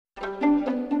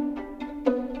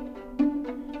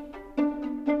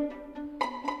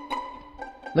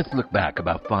Let's look back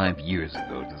about 5 years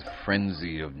ago to the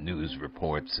frenzy of news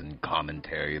reports and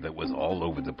commentary that was all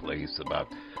over the place about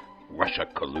Russia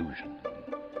collusion,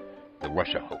 the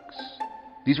Russia hoax.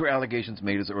 These were allegations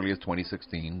made as early as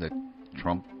 2016 that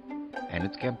Trump and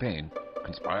its campaign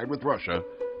conspired with Russia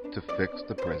to fix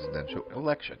the presidential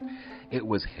election. It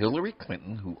was Hillary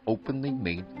Clinton who openly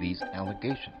made these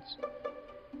allegations.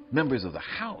 Members of the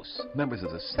House, members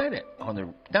of the Senate on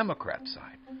the Democrat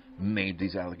side made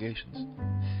these allegations.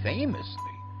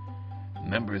 Famously,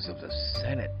 members of the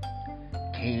Senate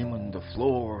came on the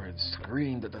floor and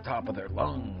screamed at the top of their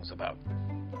lungs about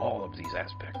all of these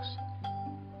aspects.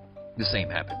 The same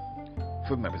happened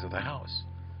for members of the House.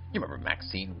 You remember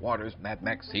Maxine Waters, Mad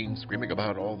Maxine, screaming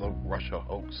about all the Russia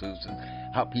hoaxes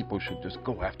and how people should just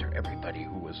go after everybody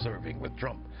who was serving with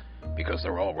Trump because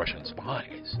they're all Russian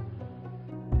spies.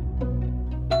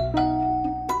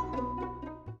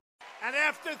 And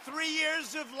after 3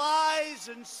 years of lies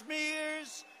and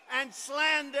smears and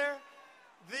slander,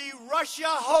 the Russia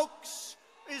hoax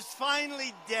is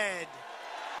finally dead.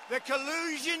 The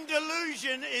collusion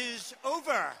delusion is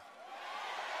over.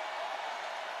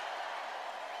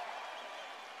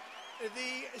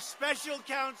 The special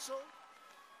counsel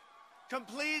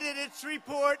completed its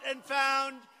report and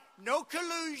found no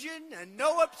collusion and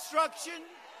no obstruction.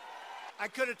 I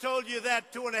could have told you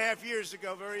that 2.5 years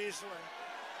ago very easily.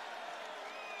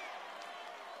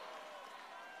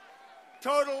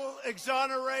 Total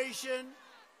exoneration,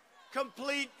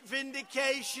 complete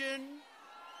vindication.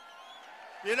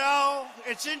 You know,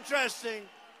 it's interesting.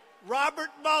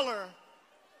 Robert Mueller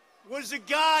was a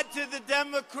god to the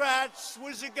Democrats,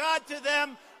 was a god to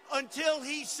them until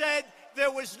he said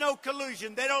there was no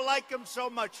collusion. They don't like him so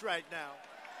much right now.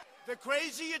 The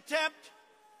crazy attempt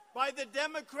by the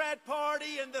Democrat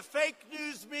Party and the fake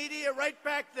news media right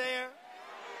back there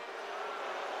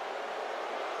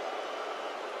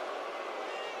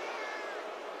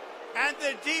and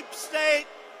the deep state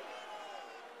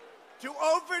to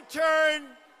overturn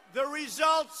the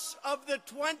results of the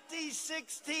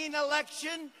 2016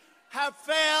 election have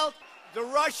failed. The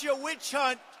Russia witch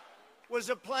hunt was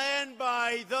a plan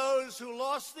by those who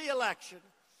lost the election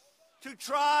to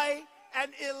try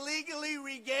and illegally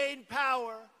regain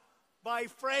power by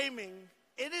framing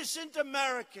innocent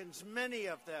Americans, many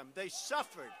of them. They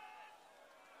suffered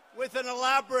with an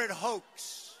elaborate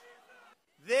hoax.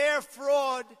 Their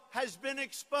fraud has been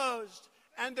exposed,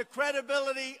 and the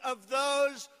credibility of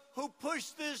those who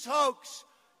pushed this hoax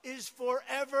is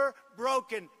forever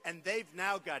broken, and they've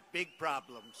now got big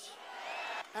problems.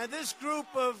 And this group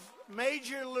of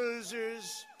major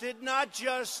losers did not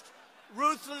just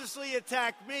ruthlessly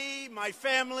attack me, my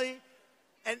family,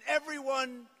 and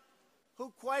everyone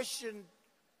who questioned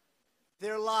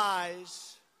their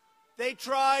lies. They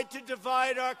tried to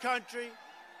divide our country,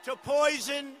 to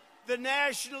poison the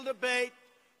national debate,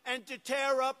 and to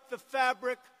tear up the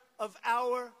fabric of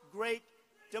our great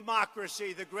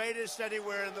democracy, the greatest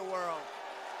anywhere in the world.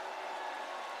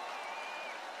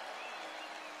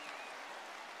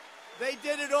 They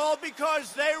did it all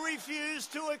because they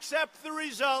refused to accept the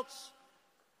results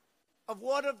of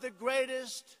one of the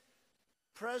greatest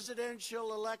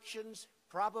presidential elections,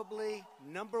 probably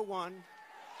number one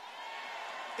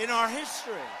in our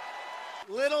history.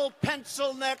 Little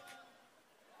pencil neck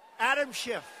Adam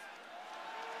Schiff.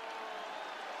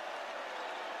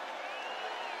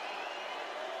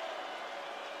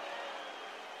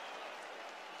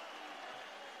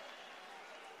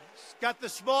 He's got the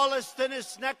smallest,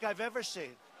 thinnest neck I've ever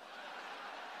seen.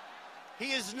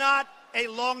 He is not a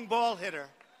long ball hitter.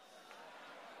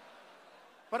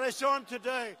 But I saw him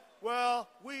today. Well,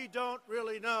 we don't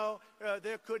really know.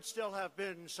 There could still have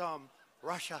been some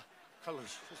Russia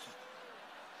collusion.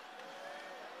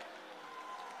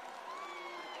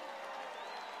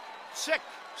 Sick.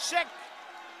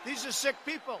 These are sick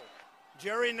people.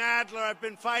 Jerry Nadler, I've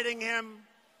been fighting him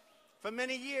for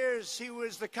many years. He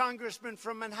was the congressman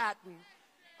from Manhattan.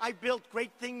 I built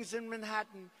great things in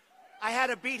Manhattan. I had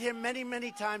to beat him many,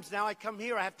 many times. Now I come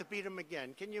here, I have to beat him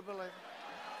again. Can you believe it?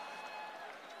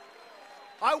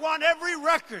 I want every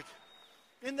record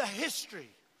in the history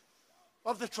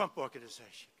of the Trump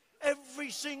Organization.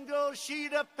 Every single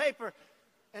sheet of paper.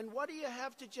 And what do you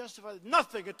have to justify?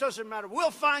 Nothing. It doesn't matter.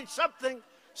 We'll find something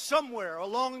somewhere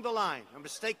along the line. A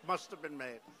mistake must have been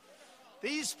made.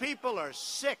 These people are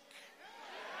sick.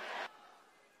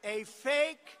 A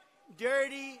fake,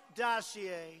 dirty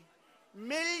dossier.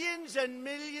 Millions and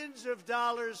millions of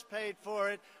dollars paid for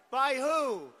it. By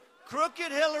who?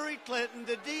 Crooked Hillary Clinton,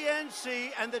 the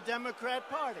DNC, and the Democrat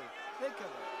Party. Think of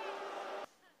it.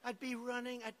 I'd be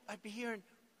running, I'd be hearing,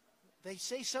 they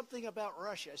say something about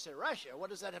Russia. I said, Russia? What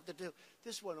does that have to do?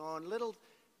 This went on little,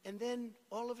 and then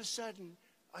all of a sudden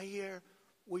I hear,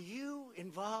 were you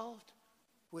involved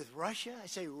with Russia? I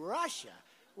say, Russia?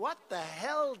 What the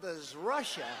hell does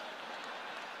Russia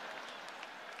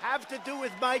have to do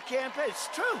with my campaign? It's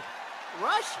true.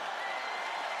 Russia.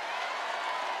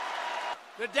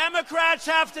 The Democrats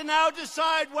have to now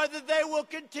decide whether they will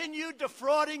continue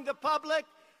defrauding the public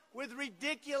with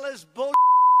ridiculous bullshit.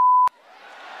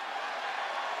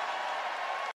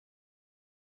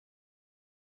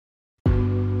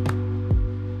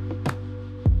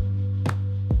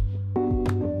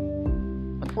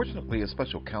 Unfortunately, a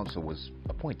special counsel was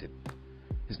appointed.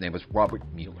 His name was Robert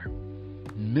Mueller.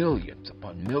 Millions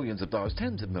upon millions of dollars,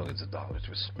 tens of millions of dollars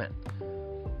were spent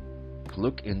to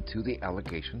look into the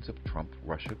allegations of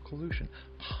Trump-Russia collusion.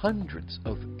 Hundreds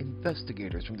of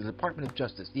investigators from the Department of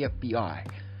Justice, the FBI,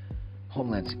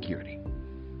 Homeland Security,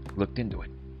 looked into it,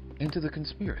 into the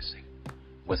conspiracy.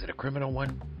 Was it a criminal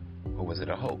one, or was it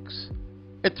a hoax?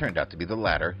 It turned out to be the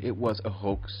latter. It was a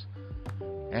hoax,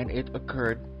 and it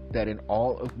occurred that in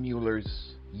all of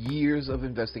Mueller's years of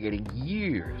investigating,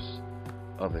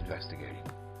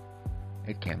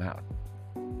 it came out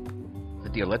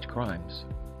that the alleged crimes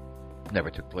never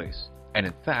took place. And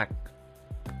in fact,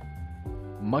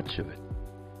 much of it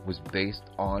was based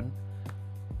on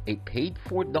a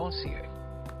paid-for dossier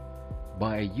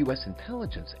by a U.S.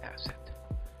 intelligence asset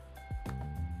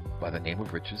by the name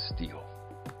of Richard Steele.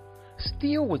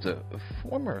 Steele was a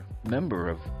former member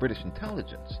of British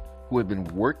intelligence who had been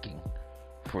working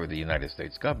for the United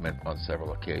States government on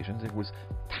several occasions. It was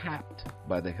tapped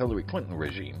by the Hillary Clinton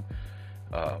regime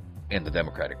in the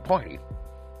Democratic Party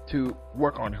to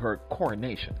work on her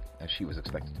coronation, as she was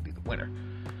expected to be the winner.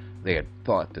 They had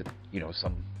thought that,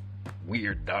 some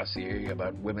weird dossier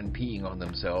about women peeing on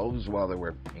themselves while they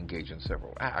were engaged in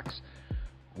several acts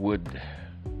would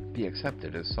be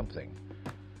accepted as something.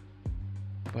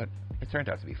 But it turned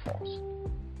out to be false.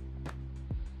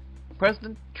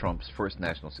 President Trump's first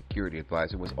national security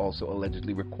advisor was also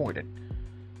allegedly recorded,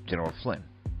 General Flynn.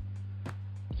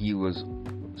 He was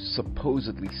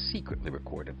supposedly secretly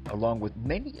recorded, along with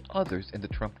many others in the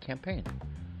Trump campaign.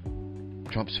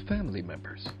 Trump's family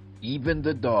members. Even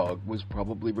the dog was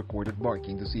probably recorded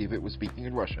barking to see if it was speaking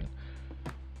in Russian.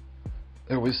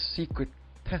 There was secret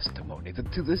testimony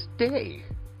that to this day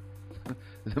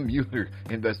the Mueller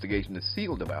investigation is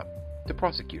sealed about to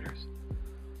prosecutors.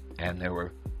 And there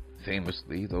were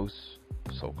famously those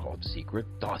so-called secret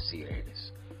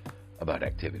dossiers about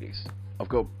activities. Of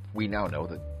course, we now know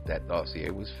that that dossier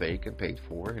was fake and paid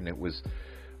for, and it was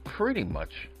pretty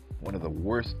much one of the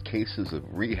worst cases of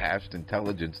rehashed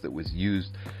intelligence that was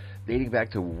used dating back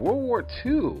to World War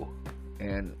II,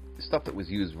 and stuff that was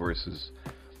used versus,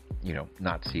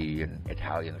 Nazi and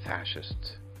Italian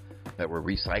fascists that were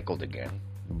recycled again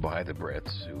by the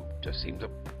Brits, who just seemed to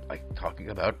like talking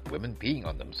about women peeing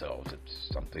on themselves. It's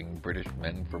something British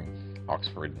men from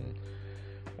Oxford and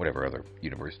whatever other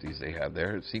universities they had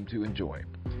there seemed to enjoy.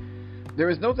 There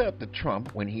is no doubt that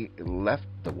Trump, when he left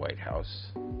the White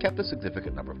House, kept a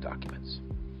significant number of documents.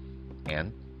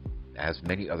 And, as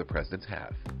many other presidents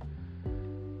have,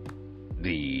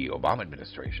 the Obama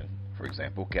administration, for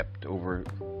example, kept over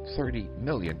 30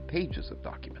 million pages of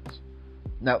documents.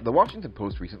 Now, the Washington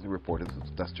Post recently reported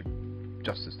that the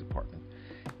Justice Department,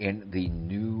 in the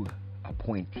new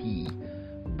appointee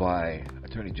by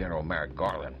Attorney General Merrick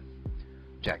Garland,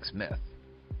 Jack Smith,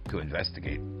 to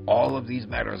investigate all of these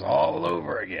matters all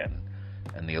over again,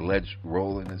 and the alleged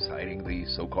role in inciting the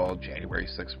so-called January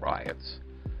 6 riots,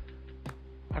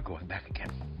 are going back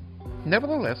again.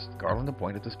 Nevertheless, Garland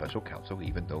appointed the special counsel,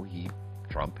 even though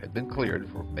Trump, had been cleared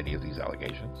for many of these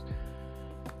allegations.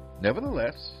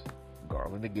 Nevertheless,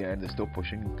 Garland again is still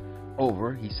pushing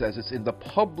over. He says it's in the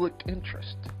public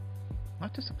interest,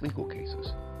 not just of legal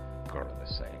cases, Garland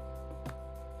is saying,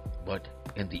 but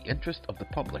in the interest of the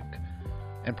public.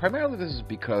 And primarily this is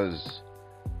because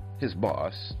his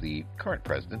boss, the current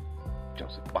president,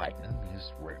 Joseph Biden,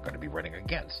 is going to be running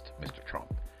against Mr.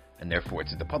 Trump. And therefore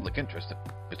it's in the public interest that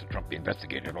Mr. Trump be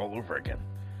investigated all over again.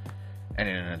 And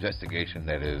in an investigation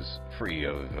that is free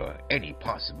of any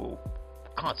possible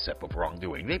concept of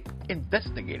wrongdoing. They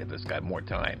investigated this guy more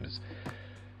times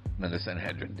than the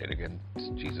Sanhedrin did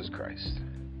against Jesus Christ.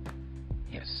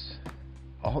 Yes,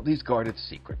 all these guarded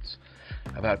secrets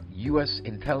about U.S.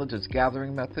 intelligence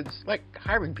gathering methods, like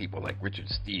hiring people like Richard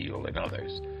Steele and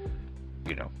others,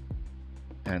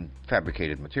 and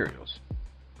fabricated materials,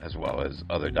 as well as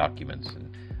other documents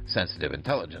and sensitive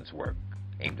intelligence work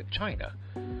aimed at China,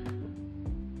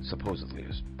 supposedly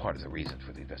as part of the reason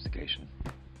for the investigation.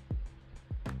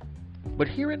 But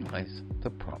herein lies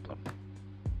the problem.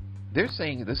 They're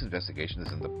saying this investigation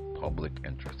is in the public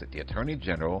interest, that the Attorney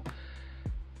General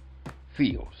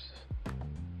feels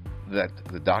that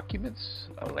the documents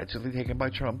allegedly taken by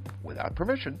Trump without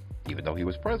permission, even though he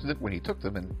was president when he took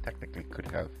them and technically could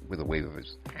have, with a wave of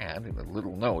his hand in a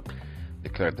little note,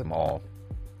 declared them all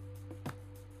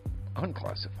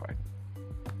unclassified.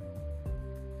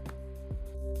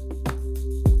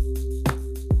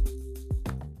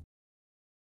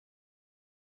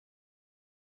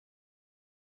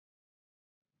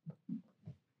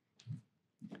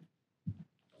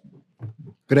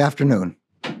 Good afternoon.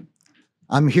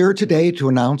 I'm here today to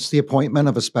announce the appointment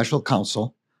of a special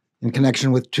counsel in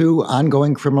connection with two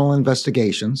ongoing criminal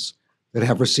investigations that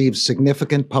have received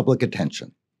significant public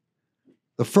attention.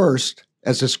 The first,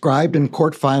 as described in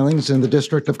court filings in the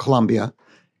District of Columbia,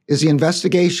 is the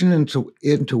investigation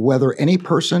into whether any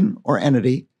person or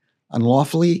entity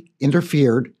unlawfully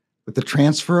interfered with the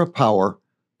transfer of power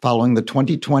following the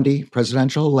 2020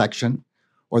 presidential election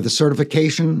or the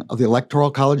certification of the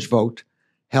Electoral College vote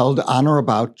held on or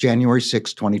about January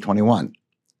 6, 2021.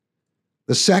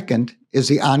 The second is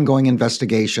the ongoing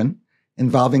investigation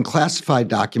involving classified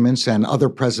documents and other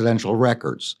presidential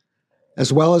records,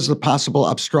 as well as the possible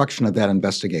obstruction of that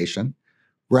investigation,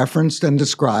 referenced and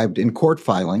described in court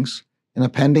filings in a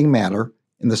pending matter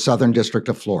in the Southern District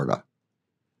of Florida.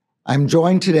 I'm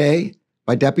joined today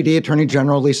by Deputy Attorney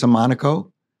General Lisa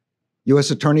Monaco,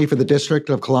 U.S. Attorney for the District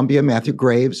of Columbia Matthew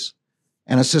Graves,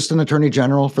 and Assistant Attorney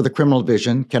General for the Criminal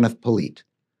Division, Kenneth Polite.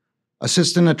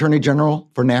 Assistant Attorney General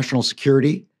for National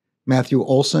Security, Matthew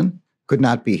Olson, could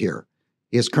not be here.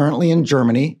 He is currently in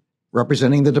Germany,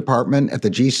 representing the department at the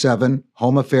G7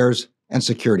 Home Affairs and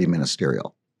Security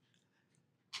Ministerial.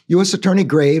 U.S. Attorney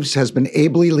Graves has been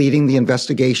ably leading the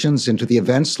investigations into the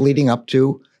events leading up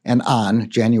to and on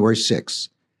January 6.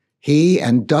 He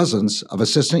and dozens of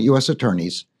assistant U.S.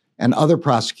 attorneys and other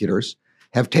prosecutors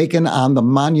have taken on the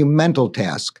monumental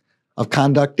task of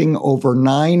conducting over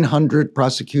 900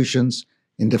 prosecutions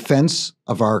in defense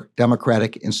of our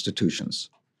democratic institutions.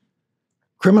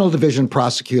 Criminal Division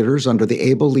prosecutors, under the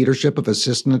able leadership of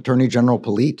Assistant Attorney General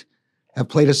Polite, have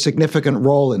played a significant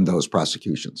role in those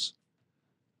prosecutions.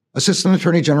 Assistant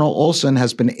Attorney General Olson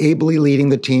has been ably leading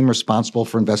the team responsible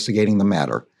for investigating the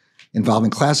matter,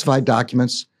 involving classified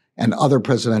documents and other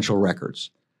presidential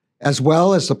records, as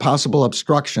well as the possible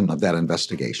obstruction of that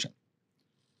investigation.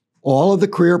 All of the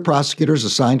career prosecutors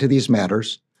assigned to these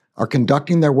matters are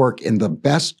conducting their work in the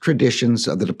best traditions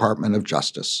of the Department of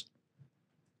Justice.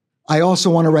 I also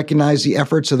want to recognize the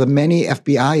efforts of the many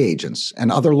FBI agents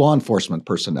and other law enforcement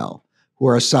personnel who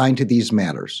are assigned to these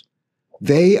matters.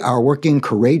 They are working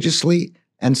courageously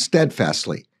and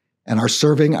steadfastly and are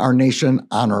serving our nation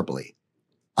honorably.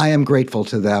 I am grateful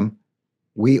to them.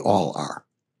 We all are.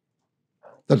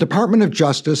 The Department of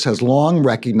Justice has long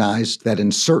recognized that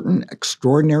in certain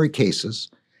extraordinary cases,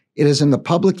 it is in the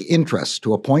public interest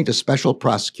to appoint a special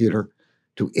prosecutor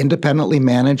to independently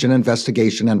manage an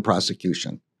investigation and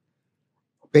prosecution.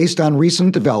 Based on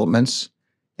recent developments,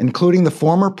 including the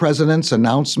former president's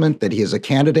announcement that he is a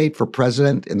candidate for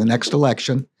president in the next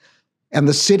election, and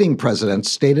the sitting president's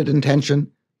stated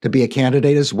intention to be a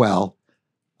candidate as well,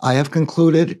 I have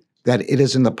concluded that it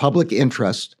is in the public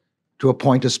interest to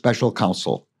appoint a special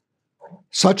counsel.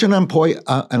 Such an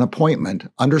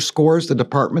appointment underscores the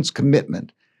department's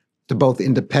commitment to both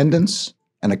independence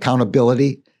and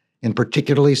accountability in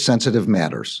particularly sensitive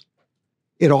matters.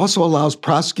 It also allows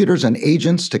prosecutors and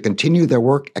agents to continue their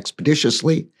work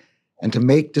expeditiously and to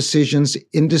make decisions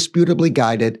indisputably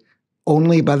guided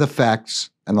only by the facts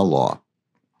and the law.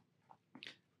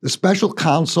 The special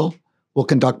counsel will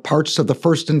conduct parts of the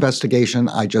first investigation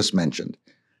I just mentioned.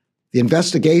 The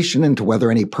investigation into whether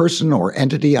any person or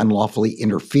entity unlawfully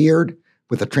interfered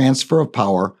with the transfer of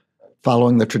power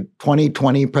following the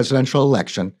 2020 presidential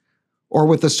election, or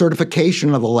with the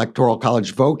certification of the Electoral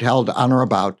College vote held on or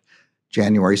about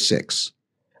January 6.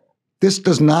 This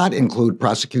does not include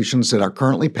prosecutions that are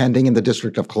currently pending in the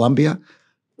District of Columbia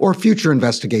or future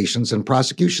investigations and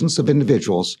prosecutions of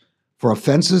individuals for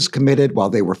offenses committed while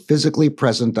they were physically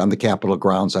present on the Capitol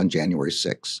grounds on January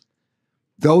 6.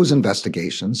 Those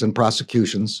investigations and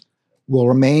prosecutions will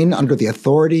remain under the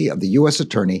authority of the U.S.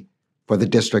 Attorney for the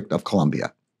District of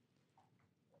Columbia.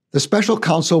 The special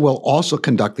counsel will also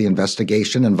conduct the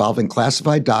investigation involving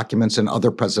classified documents and other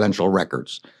presidential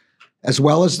records, as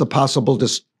well as the possible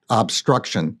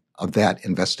obstruction of that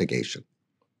investigation.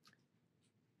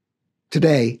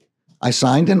 Today, I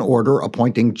signed an order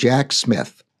appointing Jack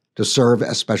Smith to serve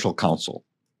as special counsel.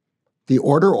 The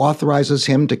order authorizes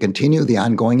him to continue the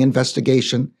ongoing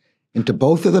investigation into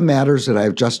both of the matters that I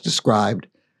have just described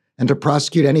and to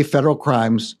prosecute any federal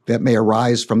crimes that may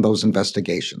arise from those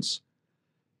investigations.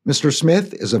 Mr.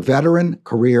 Smith is a veteran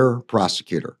career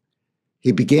prosecutor.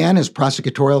 He began his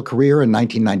prosecutorial career in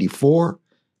 1994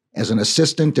 as an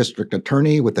assistant district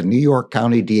attorney with the New York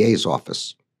County DA's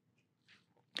office.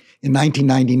 In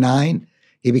 1999,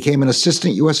 he became an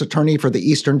assistant U.S. attorney for the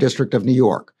Eastern District of New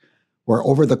York, where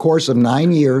over the course of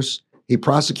 9 years, he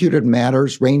prosecuted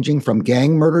matters ranging from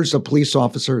gang murders of police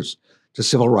officers to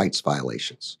civil rights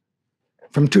violations.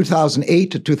 From 2008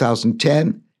 to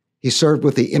 2010, he served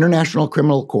with the International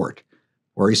Criminal Court,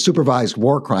 where he supervised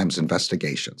war crimes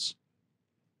investigations.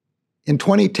 In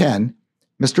 2010,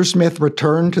 Mr. Smith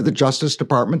returned to the Justice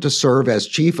Department to serve as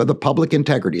chief of the Public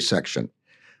Integrity Section,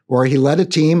 where he led a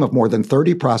team of more than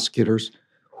 30 prosecutors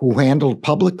who handled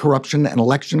public corruption and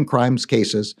election crimes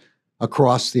cases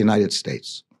across the United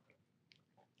States.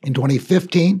 In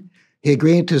 2015, he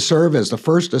agreed to serve as the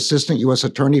first assistant U.S.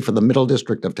 attorney for the Middle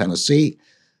District of Tennessee,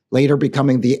 later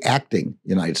becoming the acting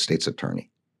United States attorney.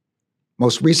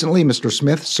 Most recently, Mr.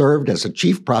 Smith served as a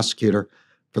chief prosecutor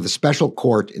for the special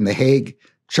court in The Hague,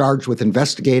 charged with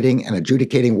investigating and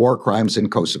adjudicating war crimes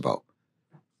in Kosovo.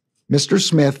 Mr.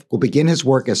 Smith will begin his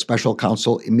work as special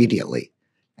counsel immediately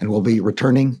and will be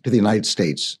returning to the United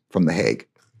States from The Hague.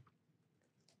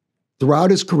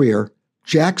 Throughout his career,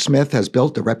 Jack Smith has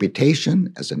built a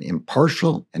reputation as an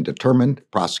impartial and determined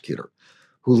prosecutor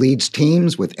who leads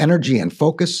teams with energy and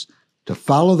focus to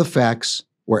follow the facts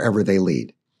wherever they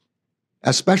lead.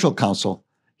 As special counsel,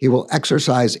 he will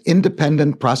exercise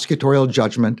independent prosecutorial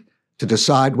judgment to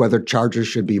decide whether charges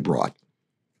should be brought.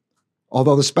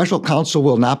 Although the special counsel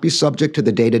will not be subject to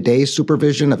the day-to-day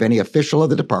supervision of any official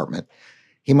of the department,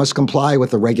 he must comply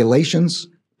with the regulations,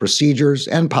 procedures,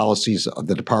 and policies of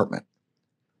the department.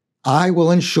 I will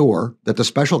ensure that the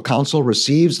special counsel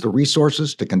receives the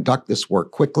resources to conduct this work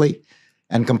quickly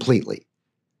and completely.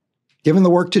 Given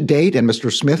the work to date and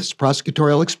Mr. Smith's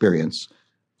prosecutorial experience,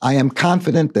 I am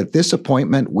confident that this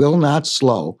appointment will not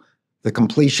slow the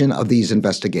completion of these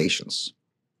investigations.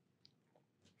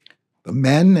 The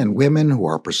men and women who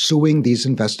are pursuing these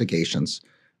investigations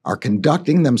are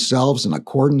conducting themselves in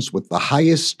accordance with the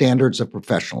highest standards of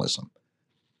professionalism.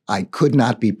 I could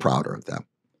not be prouder of them.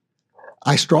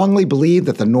 I strongly believe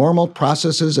that the normal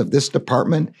processes of this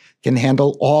department can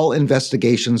handle all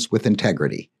investigations with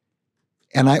integrity.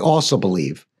 And I also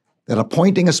believe that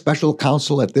appointing a special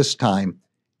counsel at this time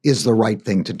is the right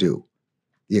thing to do.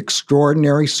 The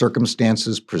extraordinary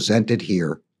circumstances presented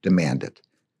here demand it.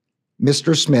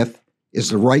 Mr. Smith is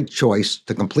the right choice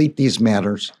to complete these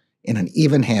matters in an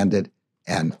even-handed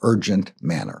and urgent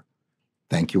manner.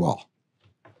 Thank you all.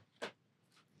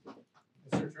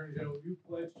 Mr. Attorney General, will you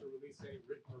pledge to release any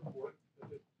written report?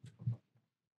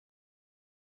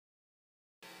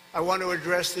 I want to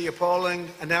address the appalling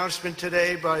announcement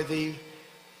today by the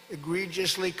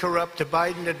egregiously corrupt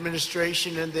Biden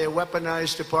administration and their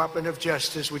weaponized Department of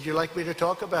Justice. Would you like me to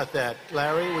talk about that?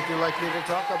 Larry, would you like me to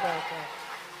talk about that?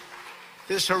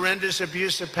 This horrendous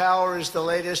abuse of power is the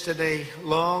latest in a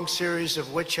long series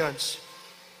of witch hunts.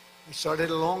 We started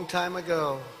a long time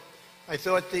ago. I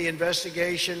thought the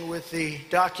investigation with the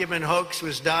document hoax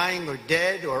was dying or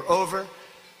dead or over,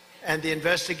 and the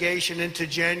investigation into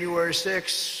January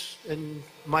 6th, in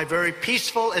my very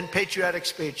peaceful and patriotic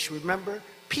speech, remember?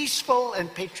 Peaceful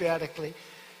and patriotically,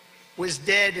 was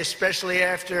dead, especially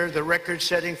after the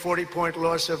record-setting 40-point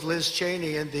loss of Liz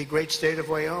Cheney in the great state of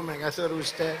Wyoming. I thought it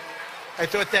was dead. I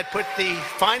thought that put the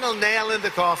final nail in the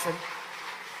coffin,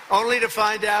 only to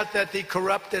find out that the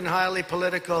corrupt and highly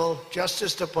political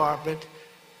Justice Department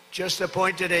just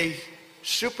appointed a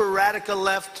super radical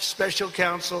left special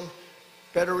counsel,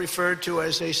 better referred to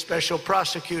as a special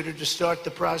prosecutor, to start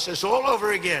the process all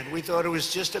over again. We thought it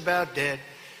was just about dead.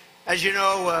 As you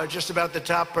know, just about the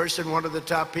top person, one of the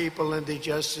top people in the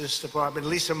Justice Department,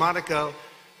 Lisa Monaco,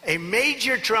 a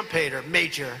major Trump hater,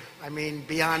 major, I mean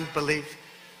beyond belief,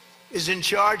 is in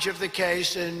charge of the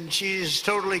case, and she's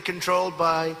totally controlled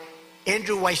by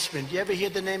Andrew Weissman. You ever hear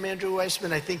the name Andrew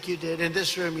Weissman? I think you did. In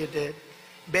this room you did.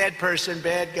 Bad person,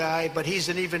 bad guy, but he's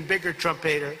an even bigger Trump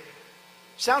hater.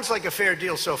 Sounds like a fair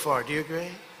deal so far, do you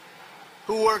agree?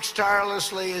 Who works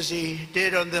tirelessly as he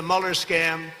did on the Mueller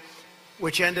scam,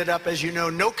 which ended up, as you know,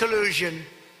 no collusion,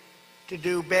 to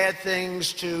do bad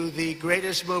things to the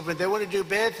greatest movement. They want to do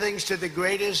bad things to the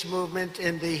greatest movement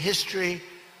in the history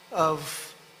of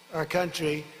our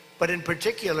country, but in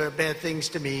particular, bad things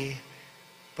to me.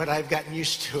 But I've gotten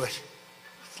used to it.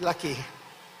 It's lucky.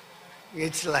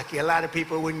 It's lucky. A lot of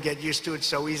people wouldn't get used to it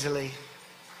so easily.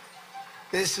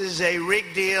 This is a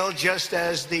rigged deal, just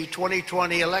as the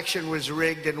 2020 election was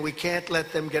rigged, and we can't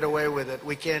let them get away with it.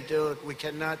 We can't do it. We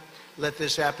cannot let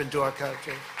this happen to our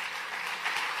country.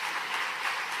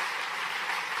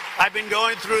 I've been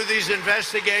going through these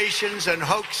investigations and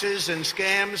hoaxes and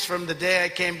scams from the day I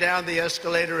came down the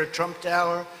escalator at Trump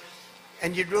Tower,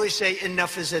 and you'd really say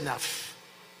enough is enough.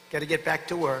 Got to get back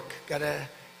to work. Got to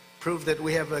prove that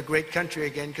we have a great country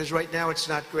again, because right now it's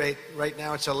not great. Right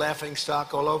now it's a laughing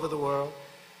stock all over the world,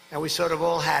 and we sort of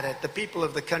all had it. The people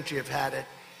of the country have had it.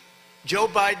 Joe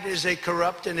Biden is a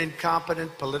corrupt and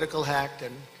incompetent political hack,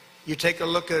 and you take a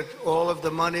look at all of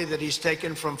the money that he's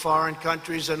taken from foreign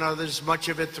countries and others, much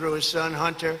of it through his son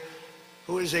Hunter,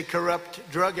 who is a corrupt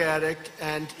drug addict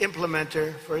and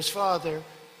implementer for his father.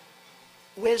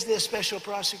 Where's their special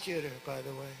prosecutor, by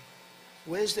the way?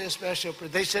 Where's their special?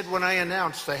 They said when I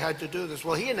announced they had to do this.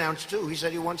 Well, he announced too. He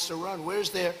said he wants to run.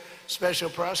 Where's their special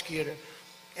prosecutor?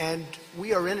 And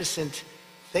we are innocent.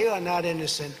 They are not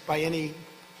innocent by any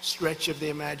stretch of the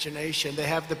imagination. They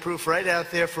have the proof right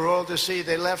out there for all to see.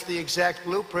 They left the exact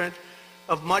blueprint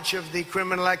of much of the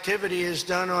criminal activity is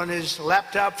done on his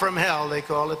laptop from hell, they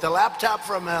call it, the laptop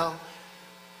from hell,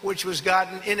 which was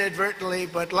gotten inadvertently,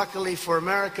 but luckily for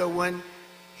America, when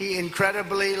he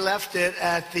incredibly left it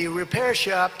at the repair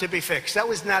shop to be fixed. That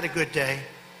was not a good day.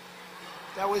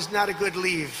 That was not a good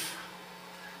leave.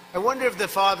 I wonder if the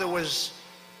father was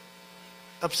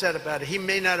upset about it. He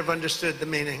may not have understood the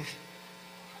meaning.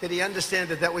 Did he understand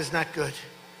that that was not good?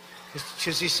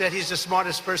 Because he said he's the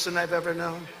smartest person I've ever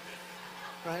known.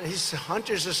 Right?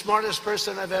 Hunter's the smartest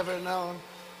person I've ever known.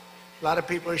 A lot of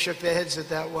people shook their heads at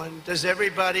that one. Does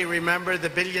everybody remember the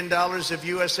 $1 billion of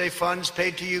USA funds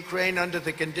paid to Ukraine under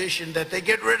the condition that they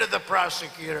get rid of the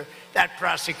prosecutor? That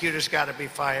prosecutor's got to be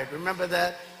fired. Remember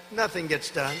that? Nothing gets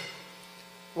done.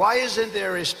 Why isn't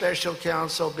there a special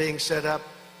counsel being set up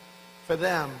for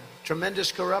them?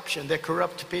 Tremendous corruption. They're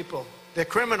corrupt people. They're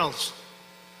criminals.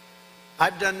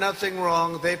 I've done nothing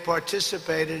wrong. They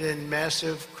participated in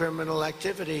massive criminal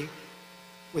activity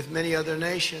with many other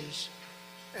nations.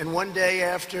 And one day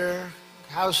after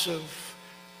House of,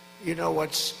 you know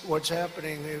what's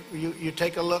happening, you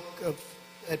take a look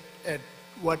at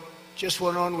what just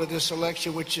went on with this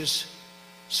election, which is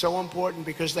so important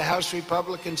because the House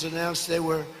Republicans announced they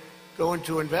were going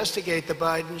to investigate the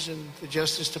Bidens, and the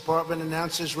Justice Department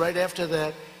announces right after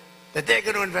that they're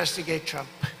going to investigate Trump.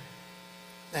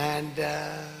 And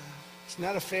it's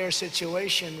not a fair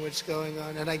situation what's going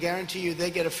on. And I guarantee you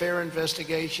they get a fair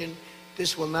investigation.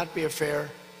 This will not be a fair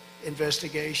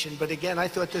investigation. But again, I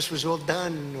thought this was all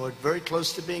done or very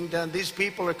close to being done. These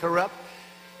people are corrupt,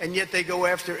 and yet they go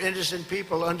after innocent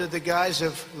people under the guise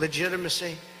of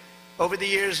legitimacy. Over the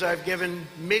years, I've given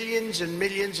millions and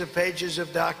millions of pages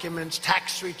of documents,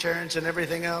 tax returns, and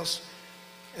everything else.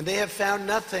 And they have found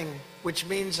nothing, which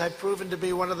means I've proven to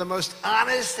be one of the most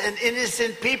honest and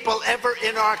innocent people ever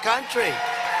in our country.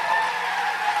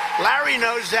 Larry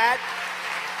knows that.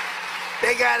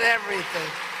 They got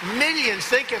everything. Millions,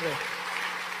 think of it.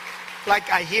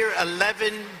 Like I hear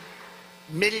 11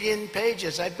 million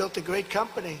pages. I built a great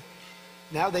company.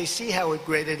 Now they see how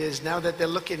great it is, now that they're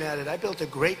looking at it. I built a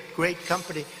great, great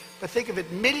company. But think of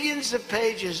it, millions of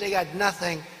pages, they got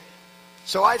nothing.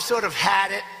 So I've sort of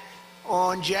had it.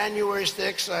 On January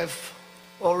 6th, I've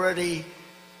already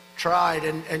tried,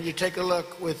 and you take a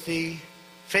look with the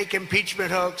fake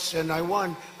impeachment hoax, and I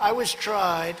won. I was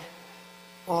tried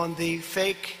on the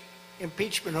fake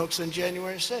impeachment hoax on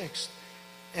January 6th,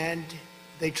 and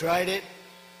they tried it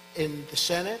in the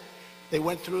Senate. They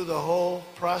went through the whole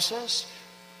process,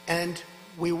 and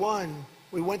we won.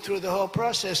 We went through the whole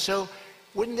process. So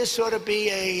wouldn't this sort of be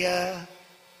a...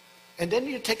 and then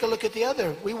you take a look at the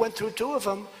other. We went through two of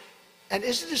them. And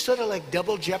isn't this sort of like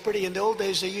double jeopardy? In the old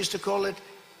days, they used to call it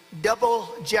double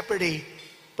jeopardy.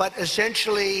 But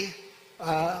essentially,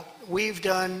 we've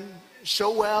done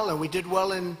so well, and we did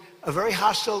well in a very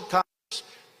hostile Congress.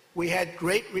 We had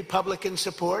great Republican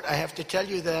support. I have to tell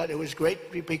you that. It was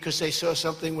great because they saw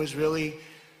something was really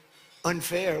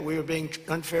unfair. We were being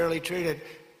unfairly treated.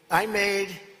 I made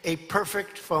a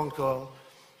perfect phone call.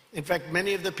 In fact,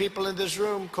 many of the people in this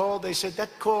room called. They said,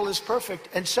 that call is perfect.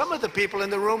 And some of the people in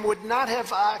the room would not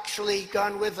have actually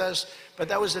gone with us, but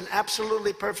that was an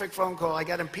absolutely perfect phone call. I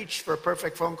got impeached for a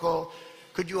perfect phone call.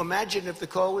 Could you imagine if the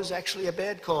call was actually a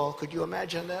bad call? Could you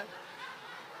imagine that?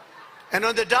 And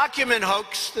on the document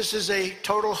hoax, this is a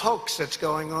total hoax that's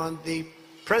going on. The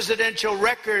Presidential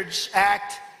Records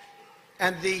Act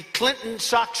and the Clinton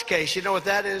Sox case, you know what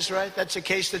that is, right? That's a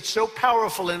case that's so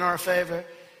powerful in our favor.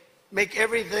 Make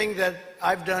everything that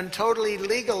I've done totally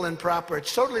legal and proper.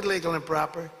 It's totally legal and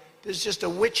proper. There's just a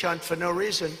witch hunt for no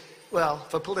reason. Well,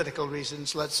 for political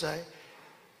reasons, let's say.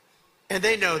 And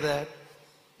they know that.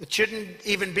 It shouldn't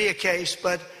even be a case,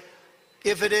 but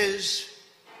If it is,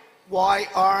 why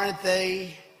aren't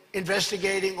they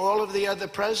investigating all of the other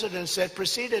presidents that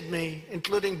preceded me,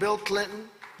 including Bill Clinton,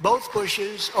 both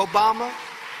Bushes, Obama,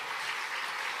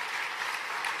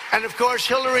 and of course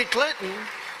Hillary Clinton,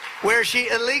 where she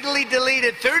illegally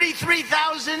deleted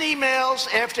 33,000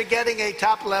 emails after getting a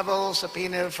top-level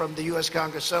subpoena from the U.S.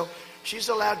 Congress. So she's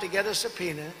allowed to get a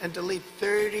subpoena and delete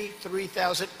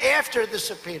 33,000 after the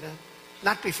subpoena,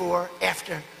 not before,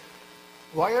 after.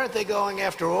 Why aren't they going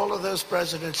after all of those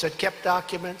presidents that kept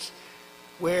documents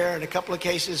where, in a couple of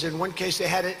cases, in one case they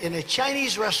had it in a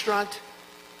Chinese restaurant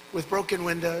with broken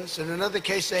windows, in another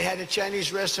case they had a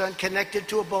Chinese restaurant connected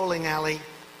to a bowling alley.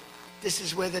 This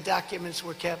is where the documents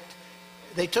were kept.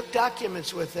 They took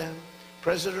documents with them.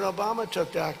 President Obama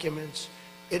took documents.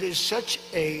 It is such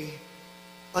a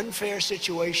unfair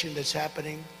situation that's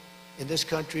happening in this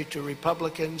country to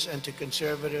Republicans and to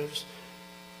conservatives.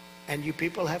 And you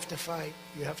people have to fight.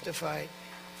 You have to fight.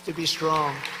 You have to be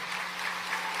strong.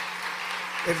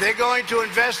 If they're going to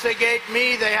investigate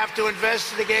me, they have to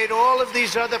investigate all of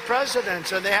these other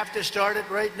presidents, and they have to start it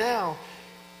right now.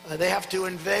 They have to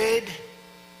invade.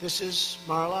 This is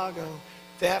Mar-a-Lago.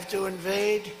 They have to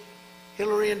invade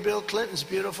Hillary and Bill Clinton's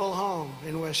beautiful home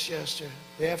in Westchester.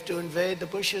 They have to invade the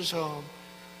Bush's home.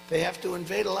 They have to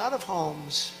invade a lot of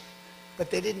homes. But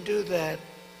they didn't do that.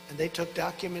 And they took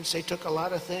documents. They took a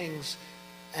lot of things.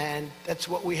 And that's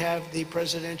what we have the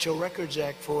Presidential Records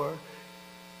Act for.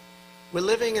 We're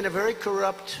living in a very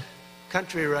corrupt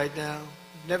country right now.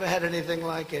 Never had anything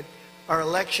like it. Our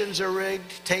elections are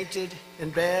rigged, tainted,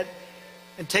 and bad,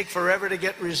 and take forever to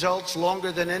get results,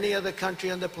 longer than any other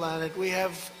country on the planet. We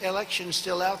have elections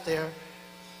still out there,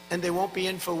 and they won't be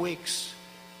in for weeks.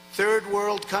 Third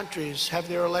world countries have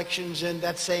their elections in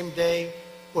that same day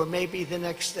or maybe the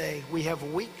next day. We have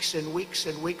weeks and weeks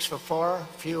and weeks for far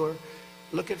fewer.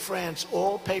 Look at France,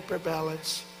 all paper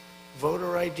ballots,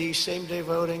 voter ID, same-day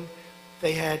voting.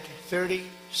 They had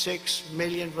 36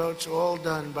 million votes all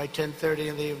done by 10:30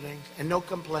 in the evening, and no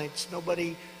complaints.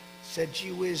 Nobody said,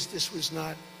 gee whiz, this was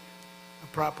not a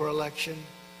proper election.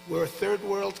 We're a third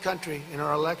world country in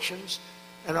our elections,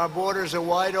 and our borders are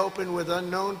wide open with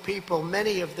unknown people,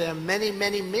 many of them, many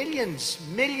millions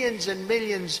and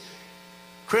millions,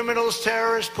 criminals,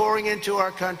 terrorists pouring into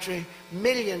our country,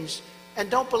 millions. And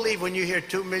don't believe when you hear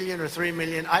 2 million or 3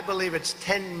 million. I believe it's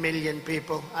 10 million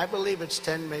people. I believe it's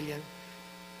 10 million.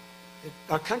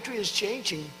 Our country is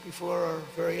changing before our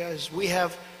very eyes. We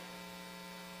have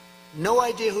no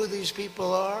idea who these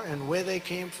people are and where they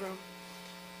came from.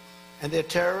 And they're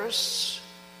terrorists,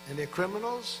 and they're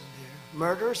criminals, and they're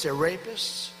murderers, they're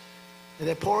rapists. And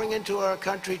they're pouring into our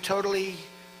country totally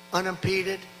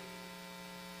unimpeded.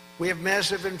 We have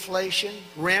massive inflation,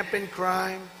 rampant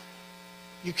crime.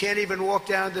 You can't even walk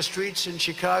down the streets in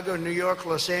Chicago, New York,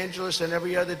 Los Angeles, and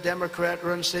every other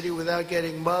Democrat-run city without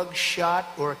getting mugged, shot,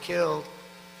 or killed.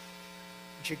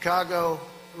 In Chicago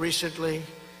recently,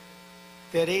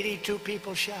 they had 82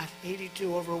 people shot,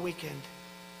 82 over a weekend.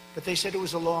 But they said it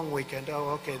was a long weekend.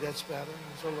 Oh, okay, that's better.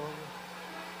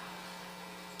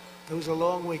 It was a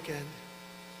long weekend.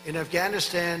 In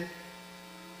Afghanistan,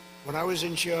 when I was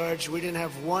in charge, we didn't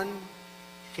have one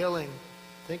killing.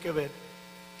 Think of it.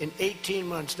 In 18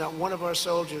 months, not one of our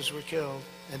soldiers were killed.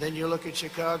 And then you look at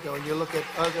Chicago and you look at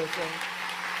other things.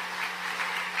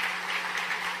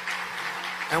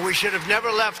 And we should have never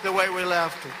left the way we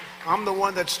left. I'm the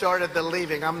one that started the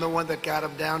leaving. I'm the one that got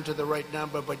them down to the right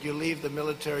number. But you leave the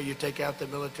military, you take out the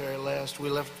military last. We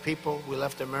left people, we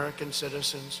left American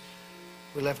citizens,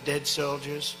 we left dead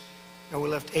soldiers, and we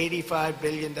left $85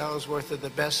 billion worth of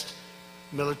the best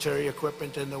military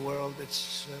equipment in the world.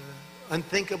 It's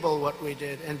unthinkable what we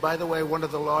did. And by the way, one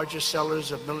of the largest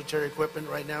sellers of military equipment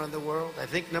right now in the world, I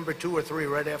think number 2 or 3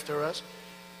 right after us,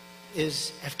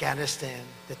 is Afghanistan,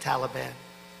 the Taliban.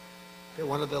 They're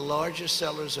one of the largest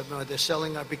sellers of military. They're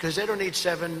selling up because they don't need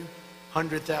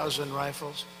 700,000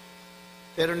 rifles.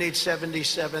 They don't need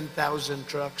 77,000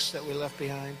 trucks that we left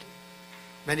behind.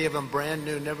 Many of them brand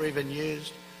new, never even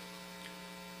used.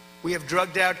 We have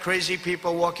drugged out crazy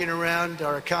people walking around.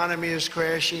 Our economy is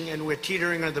crashing, and we're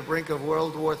teetering on the brink of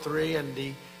World War III, and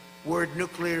the word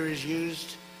nuclear is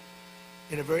used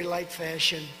in a very light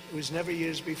fashion. It was never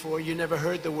used before. You never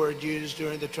heard the word used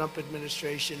during the Trump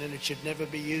administration, and it should never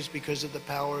be used because of the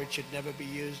power. It should never be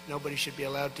used. Nobody should be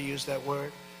allowed to use that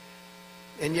word.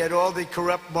 And yet all the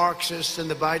corrupt Marxists in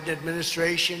the Biden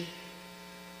administration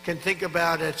can think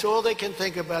about it. It's all they can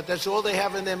think about. That's all they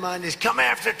have in their mind is, come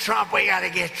after Trump, we got to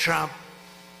get Trump.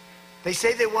 They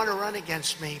say they want to run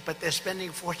against me, but they're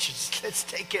spending fortunes. Let's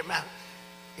take him out.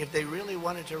 If they really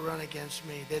wanted to run against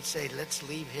me, they'd say, let's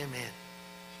leave him in.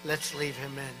 Let's leave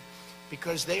him in.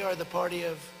 because they are the party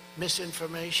of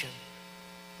misinformation.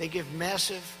 They give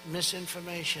massive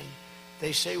misinformation.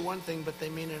 They say one thing, but they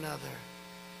mean another.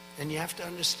 And you have to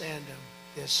understand them.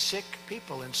 They're sick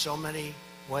people in so many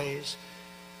ways.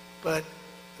 But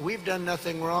we've done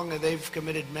nothing wrong, and they've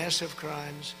committed massive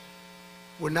crimes.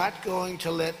 We're not going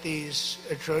to let these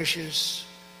atrocious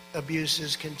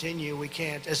abuses continue. We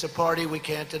can't. As a party, we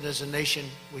can't, and as a nation,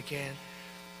 we can't.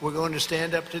 We're going to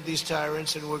stand up to these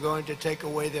tyrants, and we're going to take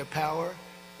away their power,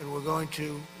 and we're going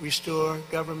to restore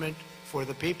government for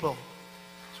the people.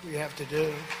 That's what we have to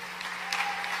do.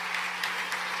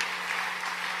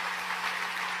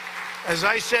 As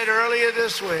I said earlier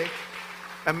this week,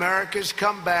 America's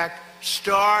comeback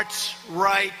starts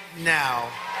right now.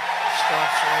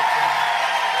 Starts right now.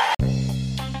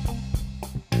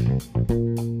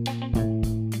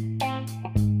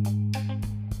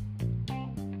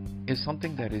 Is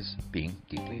something that is being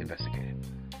deeply investigated.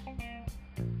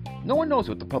 No one knows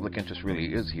what the public interest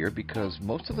really is here because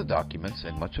most of the documents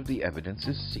and much of the evidence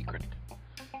is secret.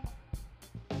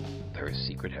 There is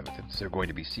secret evidence. There are going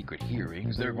to be secret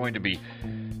hearings. There are going to be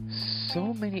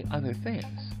so many other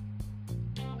things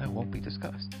that won't be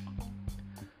discussed.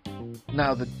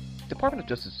 Now, the Department of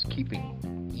Justice is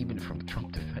keeping, even from the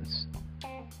Trump defense,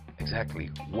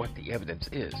 exactly what the evidence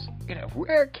is. In a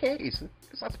rare case,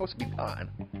 it's not supposed to be done.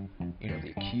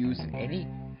 The accused in any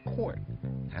court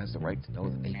has the right to know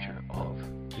the nature of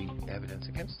the evidence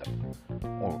against them,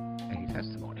 or any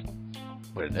testimony.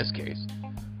 But in this case,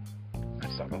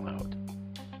 that's not allowed.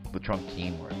 The Trump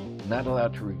team were not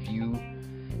allowed to review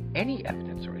any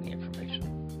evidence or any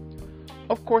information.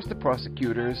 Of course, the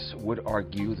prosecutors would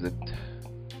argue that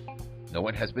no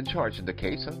one has been charged in the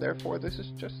case, and therefore this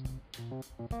is just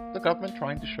the government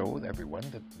trying to show everyone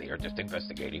that they are just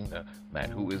investigating the man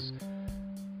who is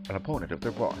an opponent of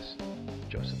their boss,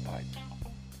 Joseph Biden.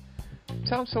 It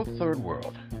sounds so third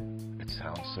world. It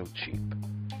sounds so cheap.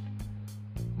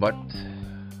 But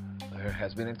there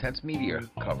has been intense media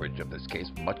coverage of this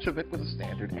case, much of it with a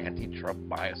standard anti-Trump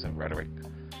bias and rhetoric.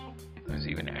 There's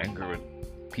even anger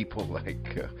at people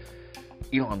like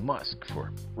Elon Musk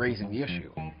for raising the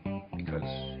issue, because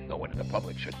no one in the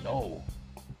public should know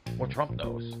what Trump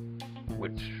knows,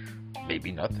 which may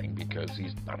be nothing because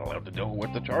he's not allowed to know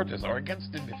what the charges are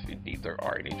against him, if indeed there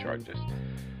are any charges.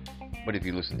 But if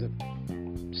you listen to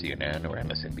CNN or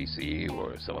MSNBC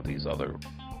or some of these other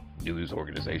news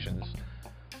organizations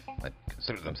that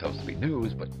consider themselves to be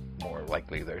news, but more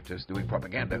likely they're just doing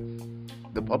propaganda,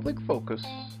 the public focus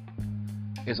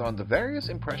is on the various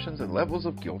impressions and levels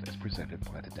of guilt as presented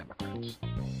by the Democrats.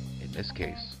 In this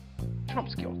case,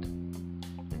 Trump's guilt,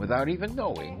 without even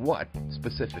knowing what,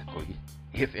 specifically,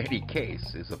 if any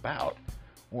case is about,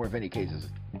 or if any case has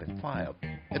been filed.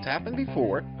 It's happened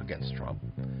before against Trump,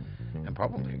 and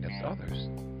probably against others.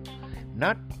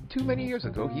 Not too many years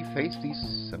ago, he faced these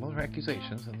similar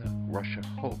accusations in the Russia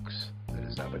hoax that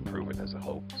has now been proven as a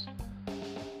hoax.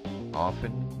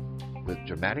 Often with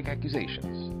dramatic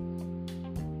accusations.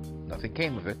 Nothing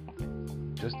came of it,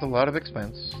 just a lot of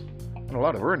expense, and a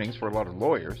lot of earnings for a lot of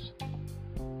lawyers,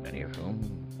 many of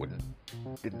whom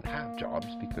didn't have jobs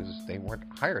because they weren't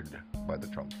hired by the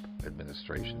Trump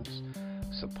administration's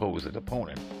supposed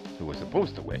opponent, who was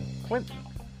supposed to win, Clinton,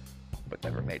 but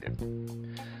never made it.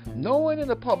 No one in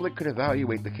the public could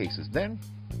evaluate the cases then,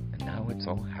 and now it's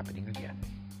all happening again.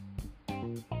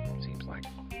 Seems like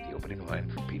the opening line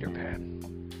from Peter Pan.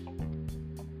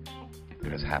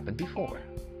 It has happened before,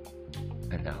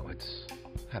 and now it's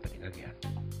happening again.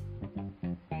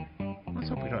 Let's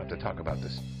hope we don't have to talk about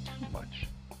this too much.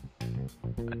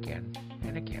 Again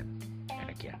and again and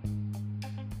again.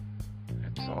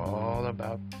 It's all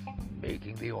about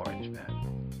making the orange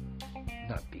man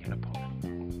not be an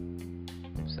opponent.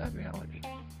 Sad reality.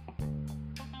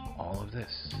 All of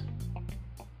this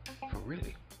for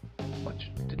really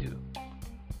much to do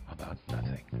about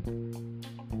nothing.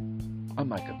 I'm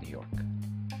Mike of New York.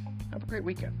 Have a great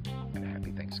weekend and a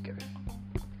happy Thanksgiving.